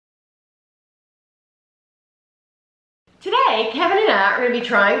Today, Kevin and I are going to be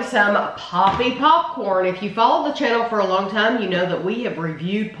trying some Poppy popcorn. If you followed the channel for a long time, you know that we have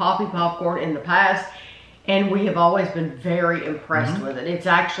reviewed Poppy popcorn in the past, and we have always been very impressed with it. It's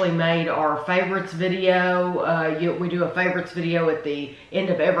actually made our favorites video. We do a favorites video at the end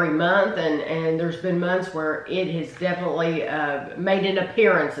of every month, and there's been months where it has definitely made an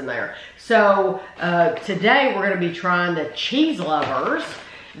appearance in there. So today we're going to be trying the Cheese Lovers,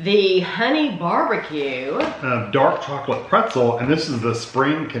 the honey barbecue, dark chocolate pretzel, and this is the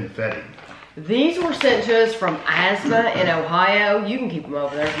spring confetti. These were sent to us from Asma in Ohio. You can keep them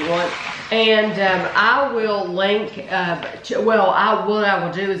over there if you want. And I will link, what I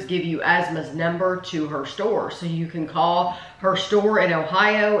will do is give you Asma's number to her store. So you can call her store in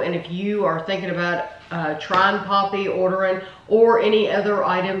Ohio. And if you are thinking about trying Poppy, ordering, or any other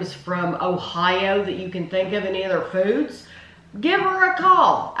items from Ohio that you can think of, any other foods, give her a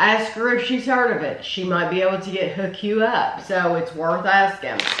call. Ask her if she's heard of it. She might be able to hook you up. So it's worth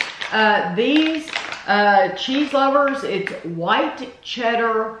asking. These Cheese Lovers, it's white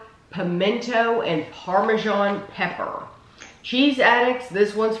cheddar, pimento, and Parmesan pepper. Cheese addicts,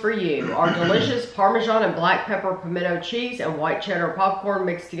 this one's for you. Our delicious Parmesan and black pepper pimento cheese and white cheddar popcorn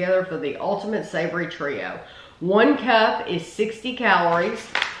mixed together for the ultimate savory trio. 1 cup is 60 calories,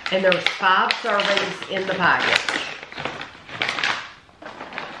 and there's 5 servings in the package.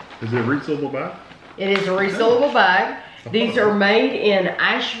 Is it a resealable bag? It is a resealable bag. These are made in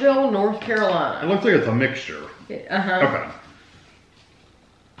Asheville, North Carolina. It looks like it's a mixture. Okay.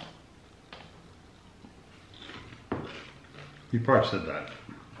 You probably said that.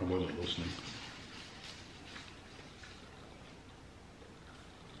 I wasn't listening.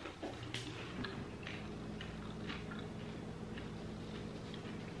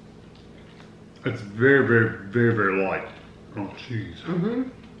 It's very, very, very, very light on cheese.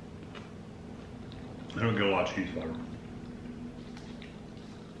 I don't get a lot of cheese flavor.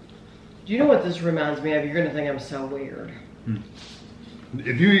 Do you know what this reminds me of? You're gonna think I'm so weird.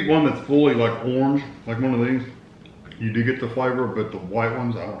 If you eat one that's fully like orange, like one of these, you do get the flavor, but the white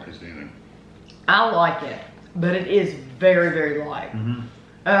ones, I don't taste anything. I like it, but it is very, very light. And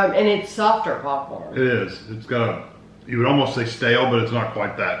it's softer popcorn. It is. It's got a, you would almost say stale, but it's not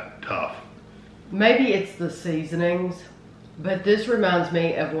quite that tough. Maybe it's the seasonings, but this reminds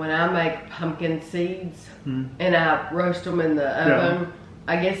me of when I make pumpkin seeds and I roast them in the oven.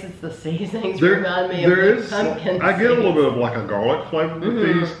 I guess it's the seasonings remind me of the pumpkin seeds. I get a little bit of like a garlic flavor with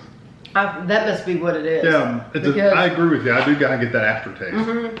these. That must be what it is. Yeah, I agree with you. I do kind of get that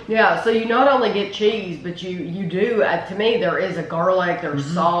aftertaste. Yeah, so you not only get cheese, but you do, to me, there is a garlic, there's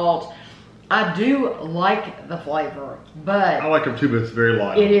salt. I do like the flavor, but I like them too, but it's very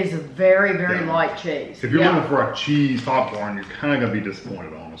light. It is a very, very light cheese. If you're looking for a cheese popcorn, you're kind of going to be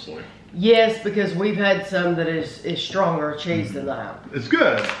disappointed, honestly. Yes, because we've had some that is stronger cheese than that. It's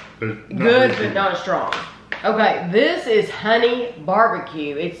good, but not strong. Okay, this is honey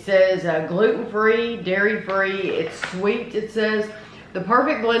barbecue. It says gluten-free, dairy-free. It's sweet, it says. The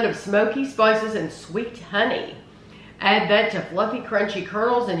perfect blend of smoky spices and sweet honey. Add that to fluffy, crunchy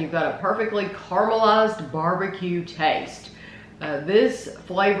kernels, and you've got a perfectly caramelized barbecue taste. This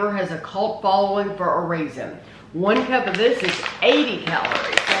flavor has a cult following for a reason. 1 cup of this is 80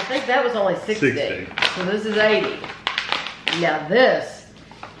 calories. So I think that was only 60. So this is 80. Now this,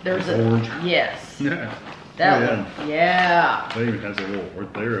 there's orange. Yes. Yeah. That one. Yeah. That even has a little,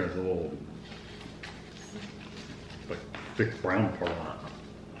 right there has a little, like, thick brown part on it.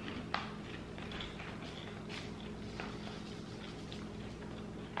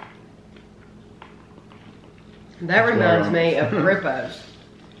 That reminds me of Grippos.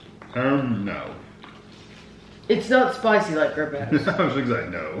 No. It's not spicy like Grippos. I was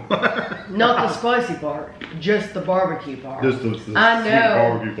exactly no. Not the spicy part, just the barbecue part. Just the sweet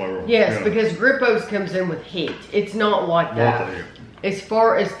barbecue flavor. Yes, because Grippos comes in with heat. It's not like that. As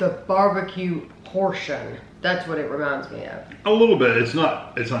far as the barbecue portion, that's what it reminds me of. A little bit. It's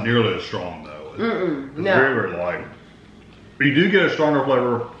not nearly as strong though. It's very, very light. But you do get a stronger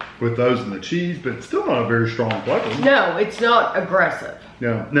flavor with those in the cheese, but it's still not a very strong flavor. No, it's not aggressive.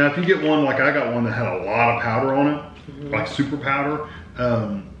 Yeah. Now, if you get one, like I got one that had a lot of powder on it, like super powder,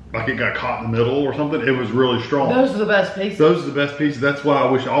 like it got caught in the middle or something, it was really strong. Those are the best pieces. Those are the best pieces. That's why I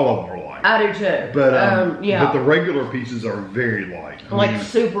wish all of them were light. I do too. But, but the regular pieces are very light. Like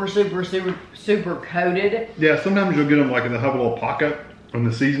super coated. Yeah, sometimes you'll get them like in the have a little pocket. When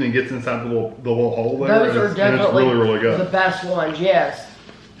the seasoning gets inside the little hole there, those are definitely really good. The best ones, yes.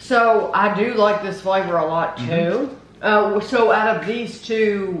 So I do like this flavor a lot too. So out of these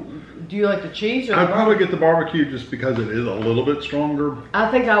two, do you like the cheese or the I'd probably barbecue? get the barbecue just because it is a little bit stronger. I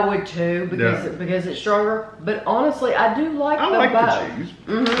think I would too because it's stronger. But honestly, I do like I the like both. the cheese.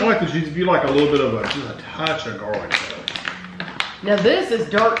 I like the cheese if you like a little bit of just a touch of garlic. Now this is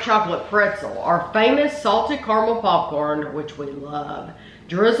dark chocolate pretzel, our famous salted caramel popcorn, which we love,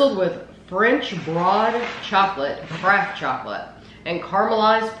 drizzled with French broad chocolate, craft chocolate, and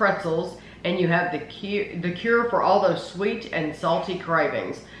caramelized pretzels, and you have the cure for all those sweet and salty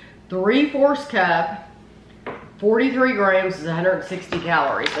cravings. 3/4 cup, 43 grams is 160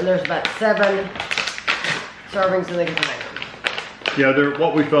 calories, and there's about 7 servings in the container. Yeah,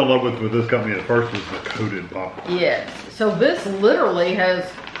 what we fell in love with this company at first was the coated popcorn. Yes, so this literally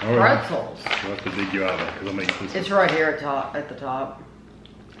has pretzels. We'll have to dig you out of that because I'll make this. It's right here at the top.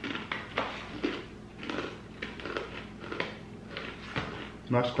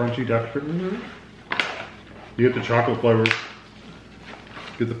 Nice crunchy texture. You get the chocolate flavor.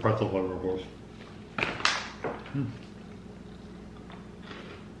 Get the pretzel flavor, of course.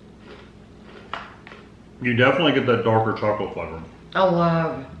 You definitely get that darker chocolate flavor. I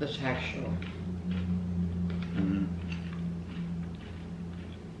love the texture.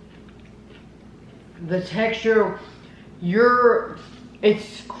 The texture,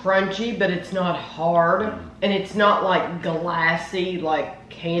 it's crunchy, but it's not hard, and it's not like glassy like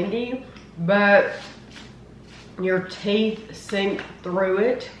candy, but your teeth sink through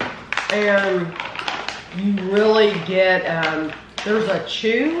it, and you really get, there's a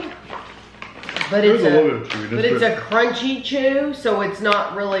chew, but it's a crunchy chew, so it's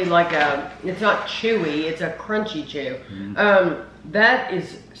not really like it's not chewy, it's a crunchy chew. That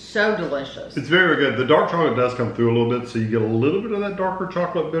is so delicious. It's very good. The dark chocolate does come through a little bit, so you get a little bit of that darker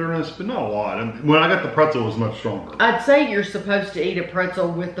chocolate bitterness, but not a lot. And when I got the pretzel, it was much stronger. I'd say you're supposed to eat a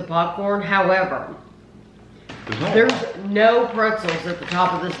pretzel with the popcorn. However, there's no pretzels at the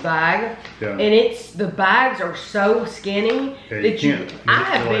top of this bag, and the bags are so skinny that I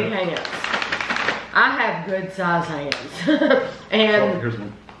have big hands. I have good size hands, and here's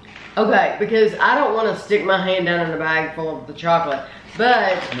one. Okay, because I don't want to stick my hand down in a bag full of the chocolate,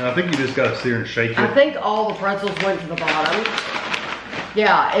 but no, I think you just got to sit here and shake it. I think all the pretzels went to the bottom.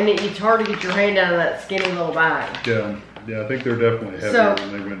 Yeah, and it's hard to get your hand down in that skinny little bag. Yeah, I think they're definitely heavier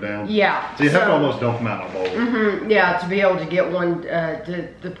when they went down. Yeah. So you have to almost dump them out in a bowl. Yeah, to be able to get one,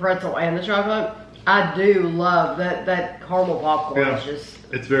 the pretzel and the chocolate. I do love that caramel popcorn. Yeah,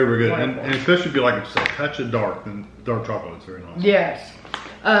 it's very, very good. And especially if you like just a touch of dark, then dark chocolate is very nice. Yes.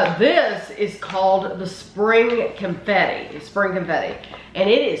 This is called the Spring Confetti. And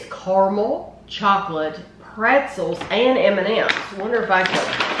it is caramel, chocolate, pretzels, and M&M's. I wonder if I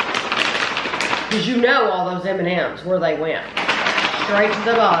can, because you know all those M&M's, where they went. Straight to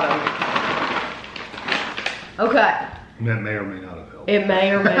the bottom. Okay. That may or may not have helped. It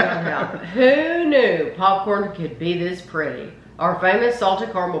may or may not help. Who knew popcorn could be this pretty? Our famous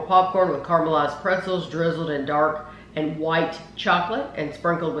salted caramel popcorn with caramelized pretzels drizzled in dark and white chocolate and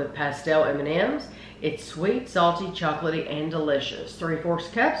sprinkled with pastel M&M's. It's sweet, salty, chocolatey, and delicious.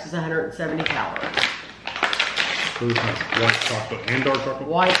 3/4 cups is 170 calories. So this has white chocolate and dark chocolate?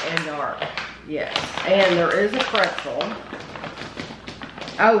 White and dark, yes. And there is a pretzel.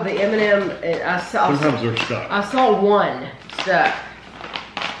 Oh, the M&M, sometimes they're stuck. I saw one stuck,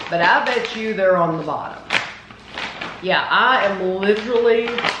 but I bet you they're on the bottom. Yeah, I am literally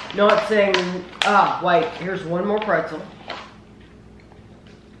not saying, wait, here's one more pretzel.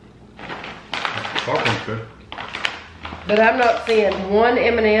 Popcorn's good. But I'm not seeing one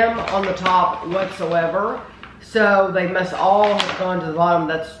M&M on the top whatsoever. So they must all have gone to the bottom.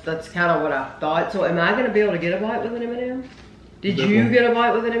 That's kind of what I thought. So am I going to be able to get a bite with an M&M? Did you get a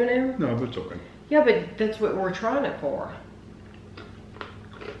bite with an M&M? No, but it's okay. Yeah, but that's what we're trying it for.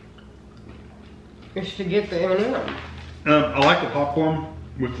 Is to get the M&M. I like the popcorn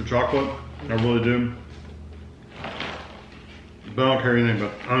with the chocolate. I really do. But I don't care anything.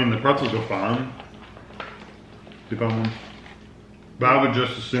 But I mean, the pretzels are fine. If I want. But I would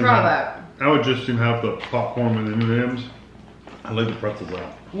just assume. Try that. I would just assume have the popcorn with the M&Ms. I leave the pretzels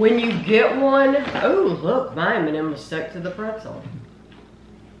out. When you get one, oh look, my M&M was stuck to the pretzel.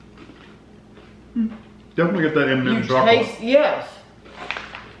 Definitely get that M&M chocolate. Yes.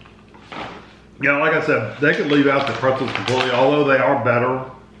 Yeah, like I said, they could leave out the pretzels completely, although they are better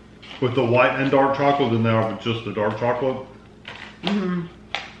with the white and dark chocolate than they are with just the dark chocolate.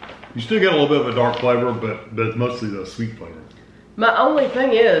 You still get a little bit of a dark flavor, but it's mostly the sweet flavor. My only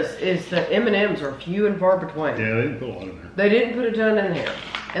thing is that M&Ms are few and far between. Yeah, they didn't put a lot in there. They didn't put a ton in here.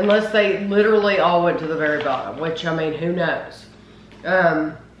 Unless they literally all went to the very bottom, which, I mean, who knows?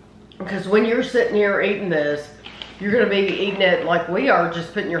 Because when you're sitting here eating this, you're gonna be eating it like we are,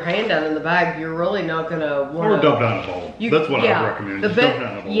 just putting your hand down in the bag, you're really not gonna want to. Or dump it out in a bowl. That's what I recommend. Just dump it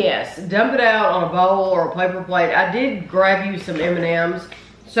out in a bowl. Yes, dump it out on a bowl or a paper plate. I did grab you some M&Ms,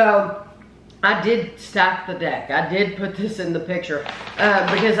 so I did stack the deck. I did put this in the picture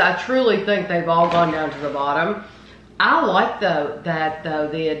because I truly think they've all gone down to the bottom. I like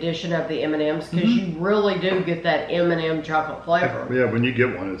the addition of the M&Ms because you really do get that M&M chocolate flavor. Yeah, when you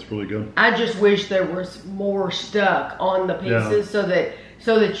get one, it's really good. I just wish there was more stuck on the pieces so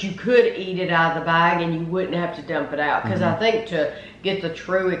that you could eat it out of the bag and you wouldn't have to dump it out. Because I think to get the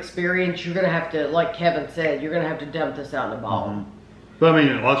true experience, you're gonna have to, like Kevin said, you're gonna have to dump this out in a bowl. But I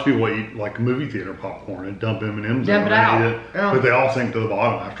mean, lots of people eat like movie theater popcorn and dump M&Ms dump it out. Eat it, but they all sink to the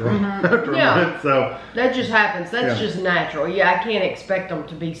bottom after a minute. So that just happens. That's just natural. Yeah, I can't expect them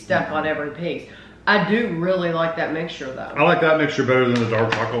to be stuck on every piece. I do really like that mixture though. I like that mixture better than the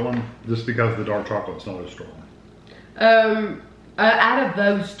dark chocolate one, just because the dark chocolate's not as strong. Out of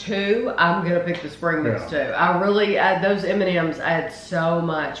those two, I'm gonna pick the spring mix too. I really those M&Ms add so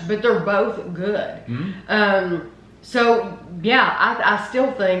much, but they're both good. So yeah, I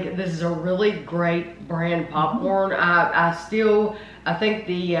still think this is a really great brand popcorn. I think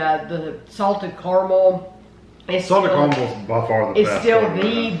the salted caramel is salted caramel is by far the best. It's still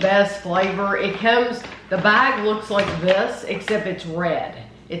the best flavor. It comes, the bag looks like this, except it's red.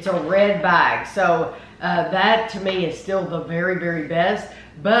 It's a red bag. So that to me is still the very, very best.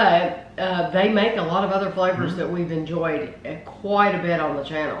 But they make a lot of other flavors that we've enjoyed quite a bit on the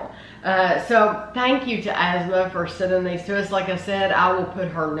channel. So thank you to Asma for sending these to us. Like I said, I will put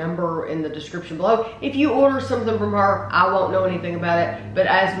her number in the description below. If you order something from her, I won't know anything about it, but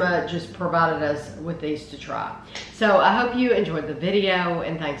Asma just provided us with these to try. So I hope you enjoyed the video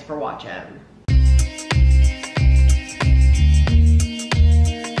and thanks for watching.